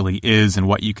actually is and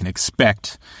what you can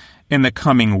expect in the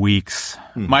coming weeks.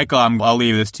 Michael, I'll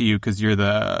leave this to you because you're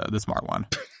the smart one.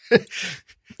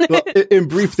 Well, in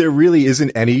brief, there really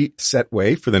isn't any set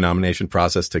way for the nomination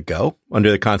process to go.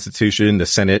 Under the Constitution, the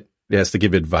Senate has to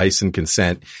give advice and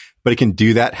consent, but it can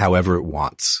do that however it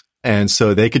wants. And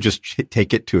so they could just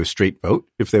take it to a straight vote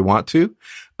if they want to.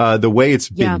 The way it's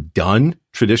been done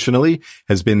traditionally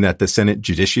has been that the Senate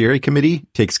Judiciary Committee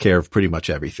takes care of pretty much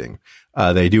everything.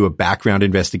 They do a background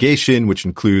investigation, which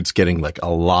includes getting a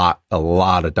lot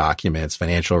of documents,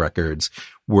 financial records,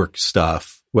 work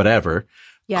stuff, whatever.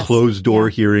 Yes. Closed door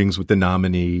hearings with the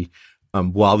nominee.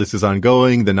 While this is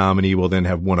ongoing, the nominee will then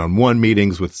have one-on-one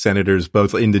meetings with senators,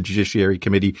 both in the Judiciary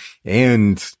Committee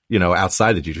and,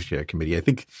 outside the Judiciary Committee. I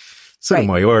think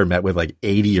Sotomayor met with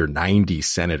 80 or 90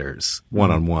 senators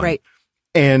one-on-one. Right.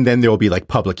 And then there will be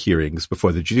public hearings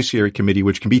before the Judiciary Committee,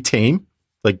 which can be tame,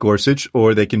 like Gorsuch,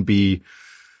 or they can be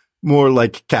more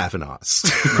like Kavanaugh's.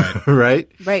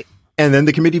 Right. Right. And then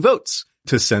the committee votes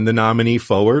to send the nominee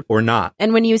forward or not.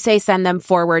 And when you say send them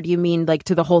forward, you mean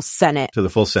to the whole Senate? To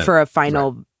the full Senate. For a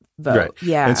final vote. Right.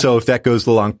 Yeah. And so if that goes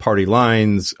along party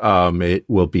lines, it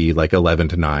will be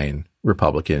 11-9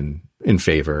 Republican in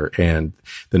favor, and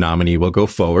the nominee will go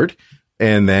forward.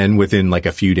 And then within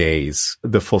a few days,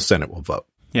 the full Senate will vote.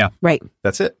 Yeah. Right.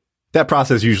 That's it. That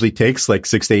process usually takes 6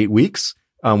 to 8 weeks,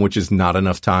 which is not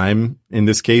enough time in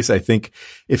this case. I think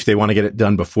if they want to get it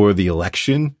done before the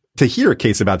election, to hear a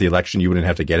case about the election, you wouldn't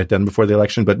have to get it done before the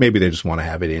election, but maybe they just want to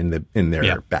have it in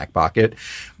their back pocket.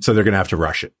 So they're going to have to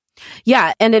rush it.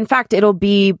 Yeah. And in fact, it'll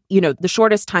be, the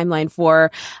shortest timeline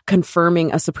for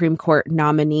confirming a Supreme Court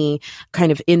nominee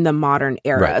kind of in the modern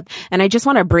era. Right. And I just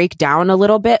want to break down a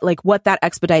little bit what that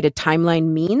expedited timeline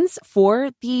means for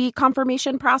the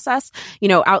confirmation process.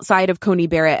 Outside of Coney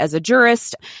Barrett as a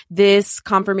jurist, this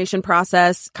confirmation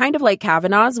process, kind of like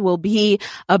Kavanaugh's, will be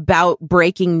about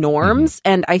breaking norms.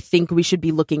 Mm-hmm. And I think we should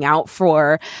be looking out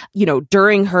for,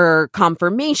 during her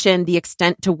confirmation, the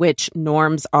extent to which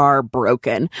norms are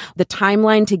broken. The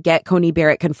timeline to get Coney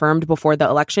Barrett confirmed before the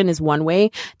election is one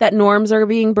way that norms are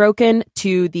being broken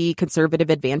to the conservative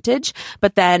advantage,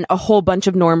 but then a whole bunch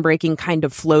of norm breaking kind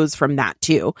of flows from that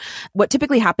too. What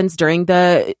typically happens during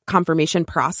the confirmation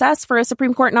process for a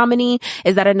Supreme Court nominee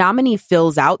is that a nominee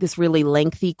fills out this really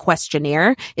lengthy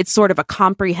questionnaire. It's sort of a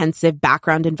comprehensive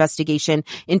background investigation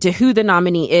into who the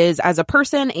nominee is as a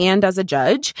person and as a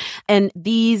judge. And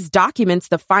these documents,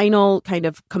 the final kind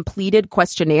of completed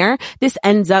questionnaire, this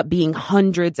ends up being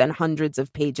hundreds and hundreds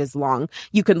of pages long.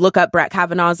 You can look up Brett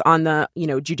Kavanaugh's on the,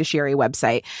 Judiciary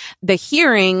website. The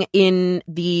hearing in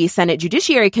the Senate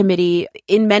Judiciary Committee,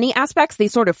 in many aspects, they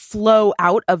sort of flow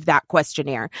out of that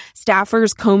questionnaire.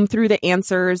 Staffers comb through the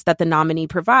answers that the nominee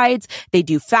provides. They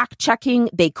do fact checking.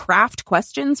 They craft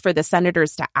questions for the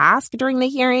senators to ask during the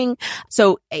hearing.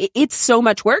 So it's so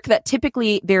much work that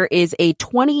typically there is a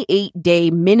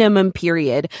 28-day minimum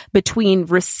period between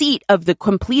receipt of the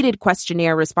completed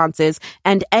questionnaire responses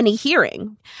and any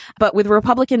hearing. But with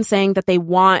Republicans saying that they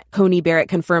want Coney Barrett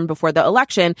confirmed before the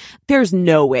election, there's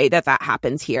no way that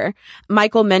happens here.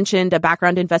 Michael mentioned a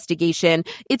background investigation.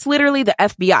 It's literally the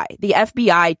FBI. The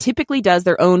FBI typically does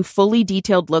their own fully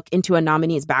detailed look into a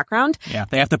nominee's background. Yeah,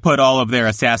 they have to put all of their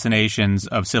assassinations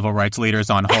of civil rights leaders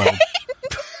on hold.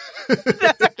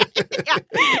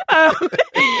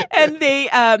 And they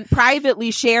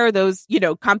privately share those,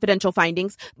 confidential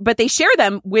findings, but they share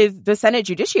them with the Senate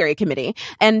Judiciary Committee.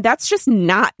 And that's just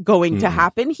not going to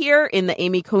happen here in the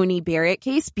Amy Coney Barrett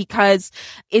case, because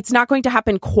it's not going to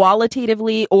happen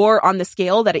qualitatively or on the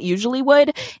scale that it usually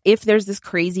would if there's this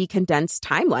crazy condensed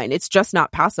timeline. It's just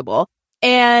not possible.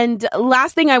 And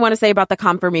last thing I want to say about the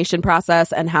confirmation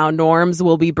process and how norms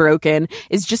will be broken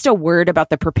is just a word about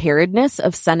the preparedness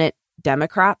of Senate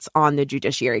Democrats on the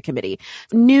Judiciary Committee.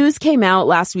 News came out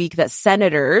last week that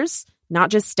senators, not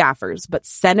just staffers, but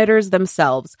senators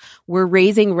themselves, were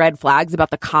raising red flags about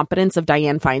the competence of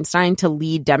Dianne Feinstein to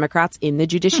lead Democrats in the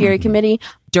Judiciary Committee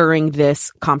during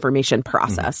this confirmation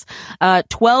process.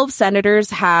 12 senators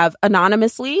have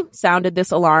anonymously sounded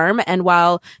this alarm, and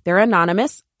while they're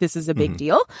anonymous, this is a big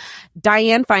deal.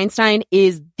 Dianne Feinstein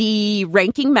is the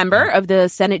ranking member of the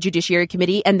Senate Judiciary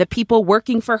Committee, and the people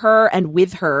working for her and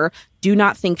with her do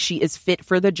not think she is fit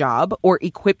for the job or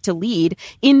equipped to lead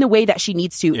in the way that she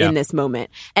needs to in this moment.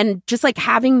 And just like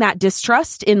having that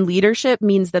distrust in leadership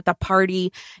means that the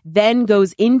party then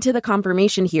goes into the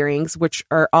confirmation hearings, which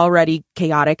are already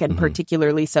chaotic and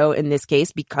particularly so in this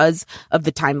case because of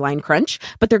the timeline crunch.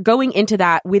 But they're going into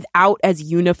that without as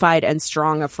unified and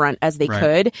strong a front as they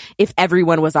could if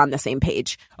everyone was on the same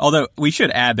page. Although we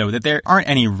should add, though, that there aren't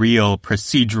any real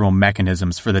procedural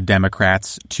mechanisms for the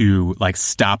Democrats to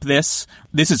stop this.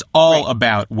 This is all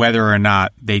about whether or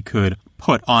not they could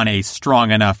put on a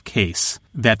strong enough case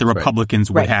that the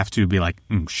Republicans would have to be like,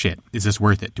 shit, is this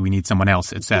worth it? Do we need someone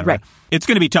else, et cetera? It's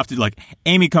going to be tough to,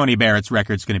 Amy Coney Barrett's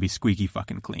record's going to be squeaky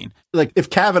fucking clean. If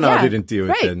Kavanaugh didn't do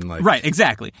it, then Right,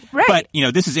 exactly. But,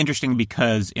 this is interesting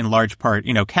because in large part,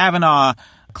 Kavanaugh,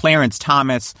 Clarence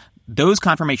Thomas, those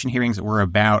confirmation hearings were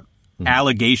about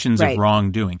allegations of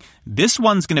wrongdoing. This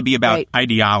one's going to be about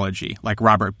ideology, like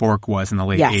Robert Bork was in the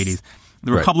late 80s.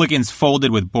 The Republicans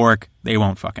folded with Bork. They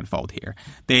won't fucking fold here.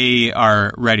 They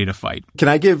are ready to fight. Can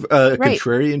I give a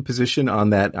contrarian position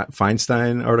on that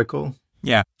Feinstein article?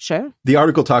 Yeah. Sure. The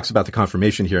article talks about the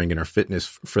confirmation hearing and her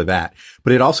fitness for that,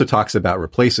 but it also talks about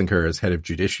replacing her as head of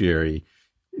judiciary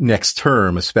next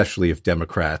term, especially if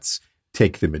Democrats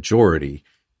take the majority.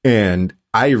 And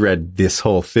I read this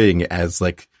whole thing as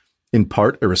in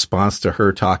part a response to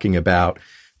her talking about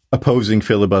opposing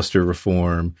filibuster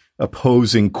reform,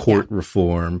 opposing court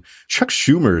reform. Chuck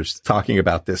Schumer's talking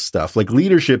about this stuff.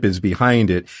 Leadership is behind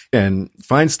it. And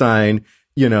Feinstein,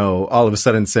 all of a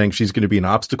sudden saying she's going to be an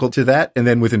obstacle to that. And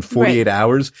then within 48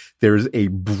 hours, there's a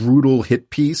brutal hit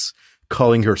piece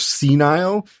calling her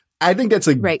senile. I think that's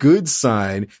a good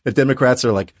sign that Democrats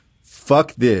are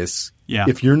fuck this. Yeah.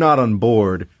 If you're not on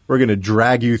board, we're going to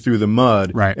drag you through the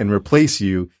mud and replace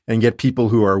you and get people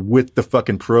who are with the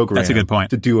fucking program. That's a good point.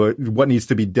 To do what needs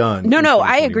to be done. No,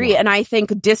 I agree. And I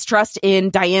think distrust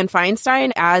in Dianne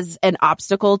Feinstein as an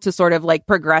obstacle to sort of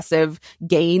progressive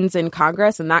gains in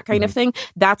Congress and that kind of thing,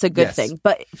 that's a good thing.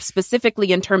 But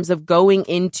specifically in terms of going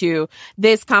into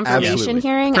this confirmation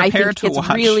hearing, I think it's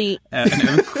really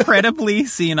an incredibly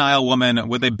senile woman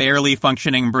with a barely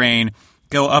functioning brain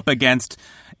go up against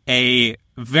a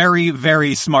very,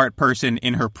 very smart person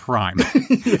in her prime.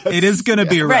 It is going to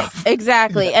be rough. Right,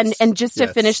 exactly. And just to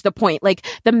finish the point,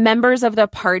 the members of the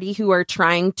party who are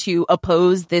trying to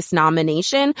oppose this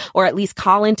nomination, or at least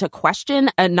call into question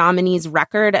a nominee's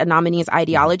record, a nominee's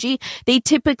ideology, they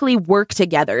typically work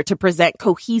together to present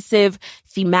cohesive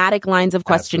thematic lines of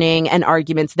questioning and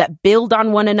arguments that build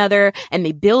on one another, and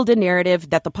they build a narrative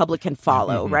that the public can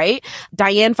follow, right?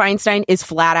 Dianne Feinstein is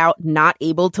flat out not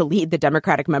able to lead the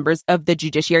Democratic members of the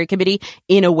Judiciary Committee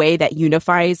in a way that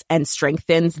unifies and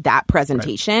strengthens that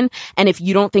presentation. Right. And if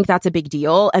you don't think that's a big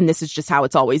deal, and this is just how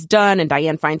it's always done, and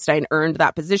Dianne Feinstein earned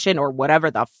that position or whatever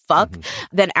the fuck,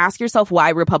 then ask yourself why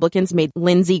Republicans made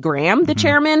Lindsey Graham the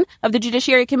chairman of the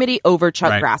Judiciary Committee over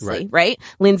Chuck Grassley, right?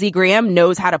 Lindsey Graham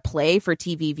knows how to play for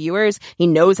TV viewers. He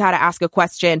knows how to ask a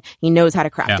question. He knows how to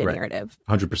craft a narrative.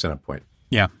 100% on point.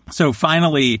 Yeah. So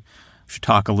finally, we should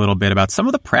talk a little bit about some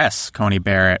of the press Coney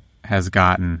Barrett has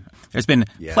gotten. There's been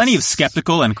plenty of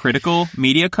skeptical and critical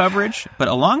media coverage, but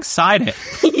alongside it,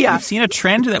 we've seen a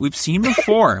trend that we've seen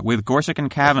before with Gorsuch and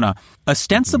Kavanaugh.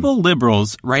 Ostensible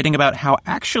liberals writing about how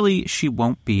actually she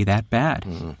won't be that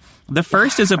bad. The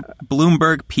first is a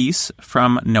Bloomberg piece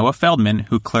from Noah Feldman,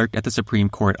 who clerked at the Supreme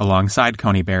Court alongside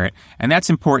Coney Barrett. And that's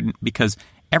important because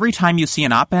every time you see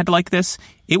an op-ed like this,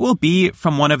 it will be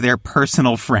from one of their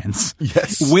personal friends.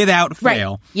 Yes. Without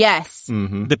fail. Right. Yes.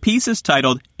 The piece is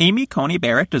titled, Amy Coney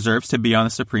Barrett Deserves to Be on the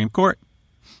Supreme Court.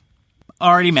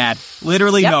 Already mad.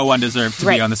 Literally no one deserves to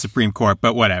be on the Supreme Court,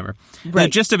 but whatever. The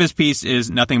gist of his piece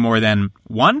is nothing more than,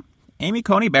 1, Amy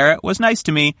Coney Barrett was nice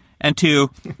to me, and 2,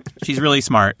 she's really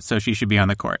smart, so she should be on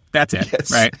the court. That's it,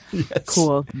 right? Yes.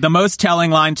 Cool. The most telling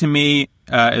line to me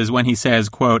is when he says,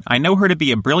 quote, I know her to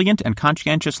be a brilliant and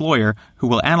conscientious lawyer who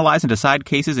will analyze and decide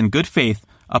cases in good faith,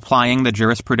 applying the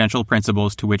jurisprudential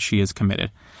principles to which she is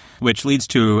committed. Which leads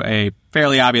to a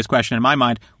fairly obvious question in my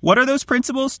mind. What are those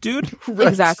principles, dude? Right.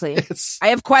 Exactly. I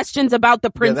have questions about the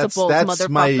principles, that's motherfucker.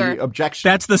 My objection.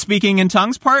 That's the speaking in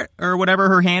tongues part, or whatever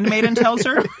her handmaiden tells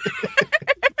her?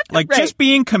 Just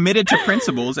being committed to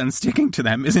principles and sticking to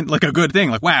them isn't like a good thing.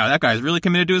 Like, wow, that guy's really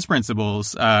committed to his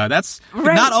principles. That's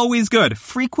not always good.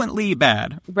 Frequently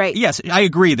bad. Right. Yes, I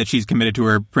agree that she's committed to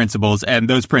her principles, and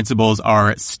those principles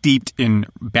are steeped in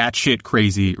batshit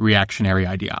crazy reactionary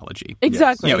ideology.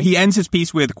 Exactly. You know, he ends his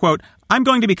piece with, quote, I'm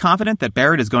going to be confident that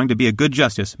Barrett is going to be a good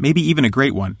justice, maybe even a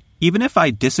great one, even if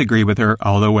I disagree with her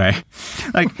all the way.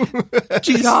 Like,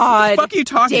 Jesus, what the fuck are you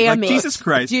talking about? Like, Jesus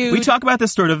Christ. Dude. We talk about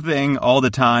this sort of thing all the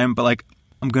time, but like,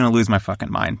 I'm going to lose my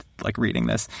fucking mind, like, reading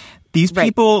this. These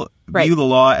people view the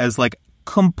law as like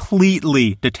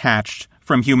completely detached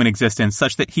from human existence,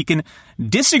 such that he can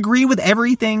disagree with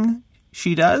everything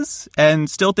she does and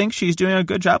still think she's doing a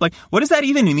good job. Like, what does that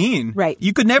even mean? Right.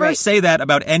 You could never say that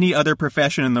about any other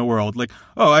profession in the world. Like,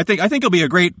 oh, I think he'll be a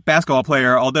great basketball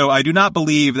player, although I do not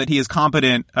believe that he is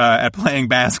competent at playing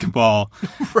basketball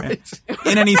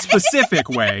in any specific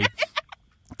way.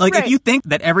 Like, if you think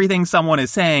that everything someone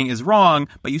is saying is wrong,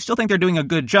 but you still think they're doing a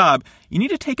good job, you need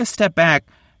to take a step back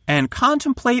and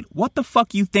contemplate what the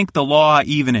fuck you think the law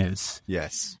even is.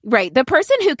 Yes. Right. The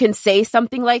person who can say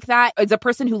something like that is a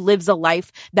person who lives a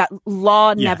life that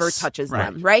law never touches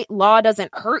them, right? Law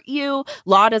doesn't hurt you.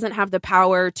 Law doesn't have the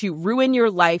power to ruin your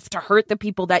life, to hurt the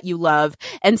people that you love.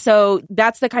 And so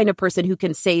that's the kind of person who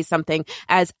can say something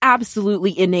as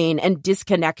absolutely inane and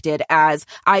disconnected as,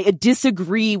 I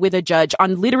disagree with a judge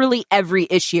on literally every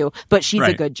issue, but she's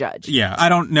a good judge. Yeah. I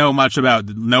don't know much about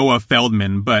Noah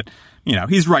Feldman, but you know,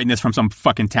 he's writing this from some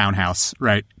fucking townhouse,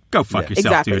 right? Go fuck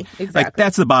yourself, dude. Exactly. Like,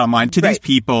 that's the bottom line. To these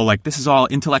people, like, this is all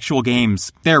intellectual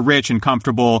games. They're rich and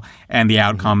comfortable, and the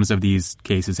outcomes of these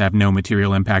cases have no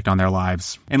material impact on their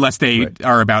lives, unless they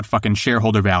are about fucking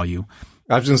shareholder value.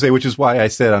 I was going to say, which is why I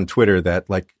said on Twitter that,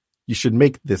 like, you should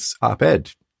make this op-ed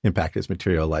impact his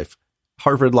material life.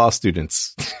 Harvard law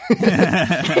students.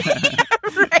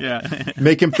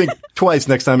 Make him think twice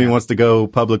next time he wants to go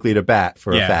publicly to bat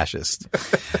for a fascist.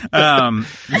 I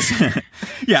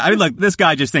mean, look, this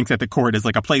guy just thinks that the court is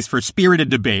like a place for spirited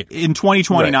debate. In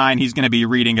 2029, he's going to be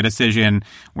reading a decision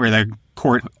where the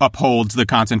court upholds the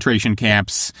concentration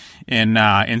camps in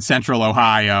central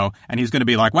Ohio, and he's going to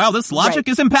be like, wow, this logic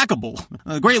is impeccable.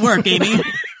 Great work, Amy.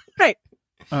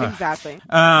 Exactly.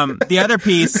 The other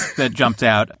piece that jumped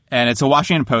out, and it's a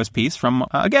Washington Post piece from,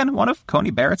 again, one of Coney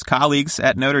Barrett's colleagues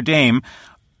at Notre Dame,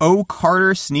 O.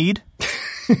 Carter Sneed.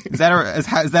 Is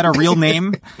that a real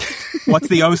name? What's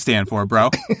the O stand for, bro?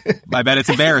 I bet it's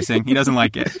embarrassing. He doesn't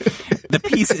like it. The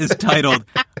piece is titled,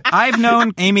 I've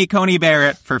known Amy Coney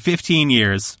Barrett for 15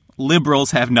 years.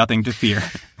 Liberals have nothing to fear.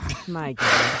 My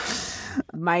God.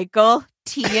 Michael,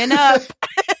 teeing up.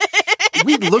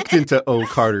 We looked into O.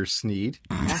 Carter Sneed.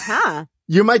 Uh-huh.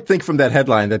 You might think from that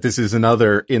headline that this is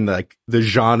another in like the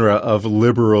genre of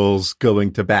liberals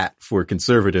going to bat for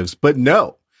conservatives, but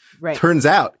no. Right. Turns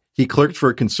out he clerked for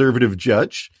a conservative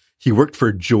judge. He worked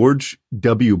for George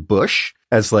W. Bush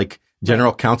as like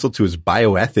general counsel to his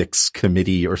bioethics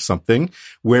committee or something,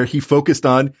 where he focused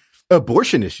on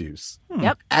abortion issues.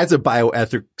 Yep. As a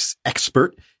bioethics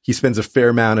expert, he spends a fair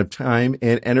amount of time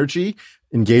and energy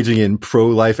engaging in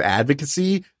pro-life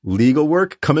advocacy, legal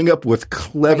work, coming up with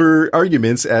clever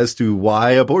arguments as to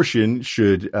why abortion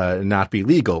should not be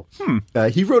legal.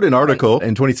 He wrote an article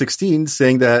in 2016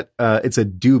 saying that it's a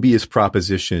dubious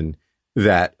proposition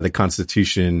that the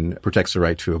Constitution protects the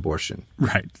right to abortion.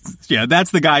 Right. Yeah,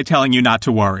 that's the guy telling you not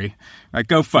to worry. Right,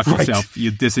 go fuck yourself,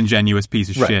 you disingenuous piece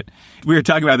of shit. We were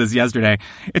talking about this yesterday.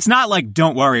 It's not like,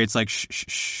 don't worry. It's like,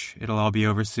 shh, it'll all be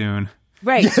over soon.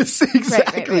 Right. Yes,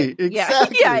 exactly. Right.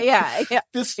 Exactly. Yeah.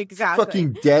 This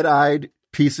fucking dead-eyed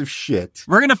piece of shit.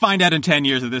 We're going to find out in 10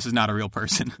 years that this is not a real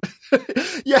person.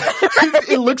 Yeah.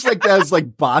 It looks like those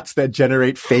like bots that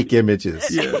generate fake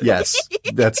images. Yeah. Yes,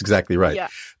 that's exactly right. Yeah.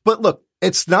 But look,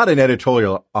 it's not an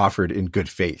editorial offered in good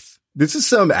faith. This is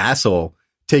some asshole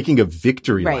taking a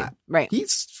victory lap. Right.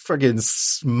 He's friggin'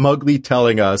 smugly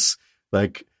telling us,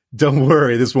 like, don't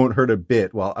worry, this won't hurt a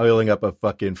bit, while oiling up a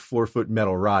fucking 4-foot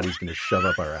metal rod he's going to shove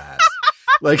up our ass.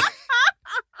 Like,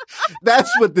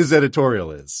 that's what this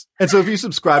editorial is. And so if you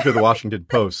subscribe to the Washington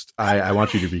Post, I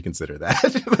want you to reconsider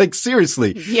that. Like,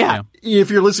 seriously. Yeah.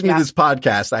 If you're listening to this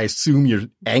podcast, I assume you're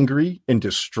angry and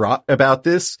distraught about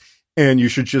this. And you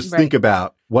should just think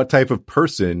about what type of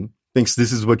person thinks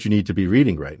this is what you need to be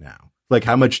reading right now. Like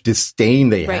how much disdain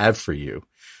they have for you.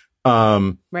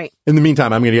 In the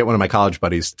meantime, I'm going to get one of my college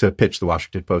buddies to pitch the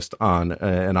Washington Post on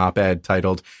an op-ed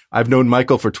titled, "I've known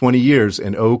Michael for 20 years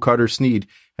and Carter Snead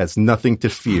has nothing to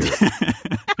fear,"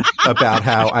 about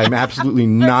how I'm absolutely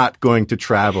not going to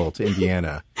travel to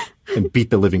Indiana and beat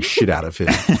the living shit out of him.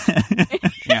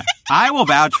 Yeah, I will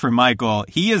vouch for Michael.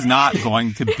 He is not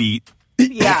going to beat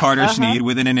Carter Snead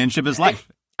within an inch of his life.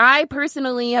 I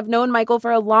personally have known Michael for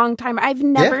a long time. I've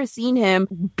never seen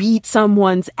him beat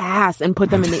someone's ass and put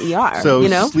them in the ER. So you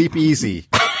know? Sleep easy,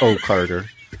 Carter.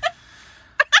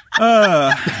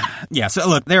 So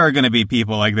look, there are going to be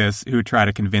people like this who try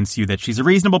to convince you that she's a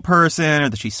reasonable person or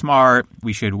that she's smart.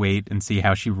 We should wait and see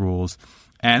how she rules.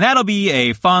 And that'll be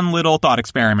a fun little thought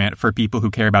experiment for people who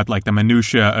care about like the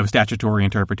minutia of statutory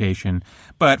interpretation.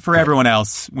 But for everyone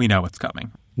else, we know what's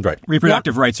coming. Right.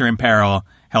 Reproductive rights are in peril.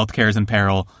 Healthcare is in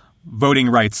peril. Voting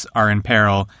rights are in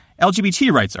peril.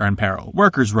 LGBT rights are in peril.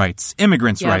 Workers' rights,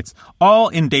 immigrants' rights, all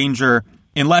in danger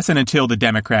unless and until the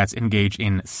Democrats engage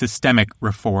in systemic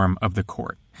reform of the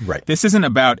court. Right. This isn't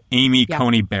about Amy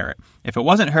Coney Barrett. If it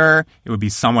wasn't her, it would be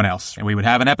someone else. And we would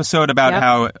have an episode about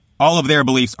how all of their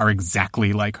beliefs are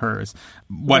exactly like hers.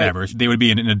 Whatever. They would be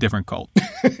in a different cult.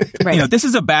 You know, this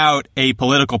is about a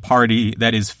political party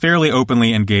that is fairly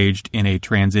openly engaged in a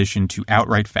transition to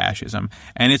outright fascism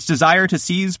and its desire to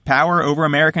seize power over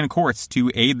American courts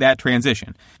to aid that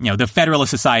transition. You know, the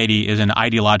Federalist Society is an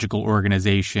ideological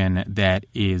organization that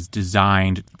is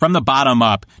designed from the bottom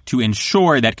up to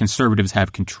ensure that conservatives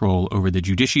have control over the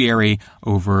judiciary,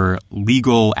 over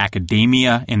legal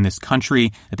academia in this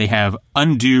country, that they have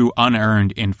undue,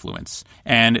 unearned influence.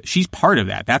 And she's part of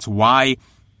that. That's why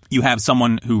you have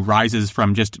someone who rises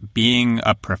from just being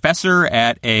a professor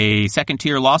at a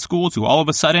second-tier law school to all of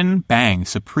a sudden, bang,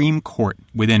 Supreme Court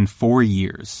within 4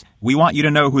 years. We want you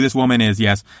to know who this woman is,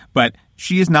 yes, but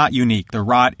she is not unique. The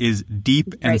rot is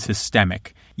deep and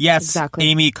systemic. Yes,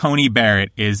 Amy Coney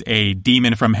Barrett is a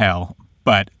demon from hell,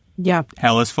 but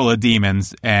hell is full of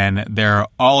demons, and they're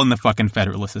all in the fucking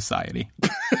Federalist Society.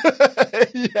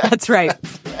 That's right.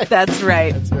 That's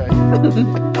right. That's right.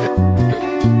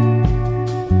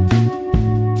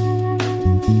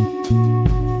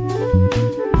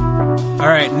 All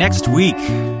right, next week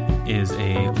is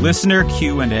a listener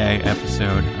Q&A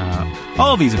episode.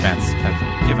 All of these events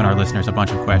have given our listeners a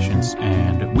bunch of questions,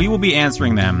 and we will be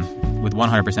answering them with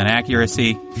 100%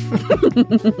 accuracy.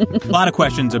 A lot of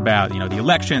questions about, the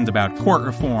elections, about court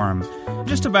reform,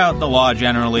 just about the law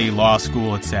generally, law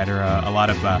school, etc. A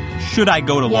lot of should I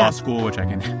go to law school, which I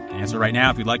can answer right now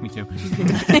if you'd like me to.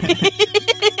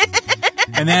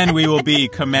 And then we will be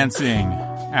commencing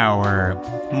our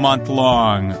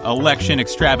month-long election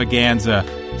extravaganza,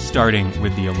 starting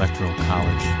with the Electoral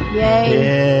College.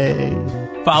 Yay!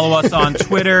 Follow us on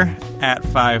Twitter at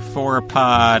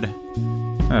 54pod.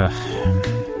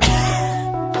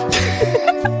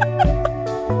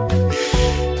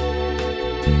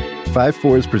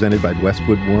 5-4 is presented by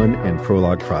Westwood One and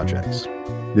Prologue Projects.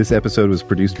 This episode was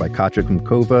produced by Katja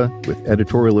Kumkova with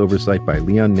editorial oversight by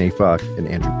Leon Nafok and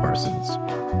Andrew Parsons.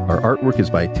 Our artwork is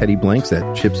by Teddy Blanks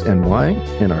at Chips NY,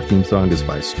 and our theme song is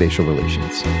by Spatial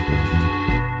Relations.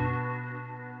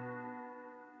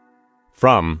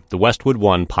 From the Westwood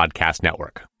One Podcast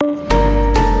Network.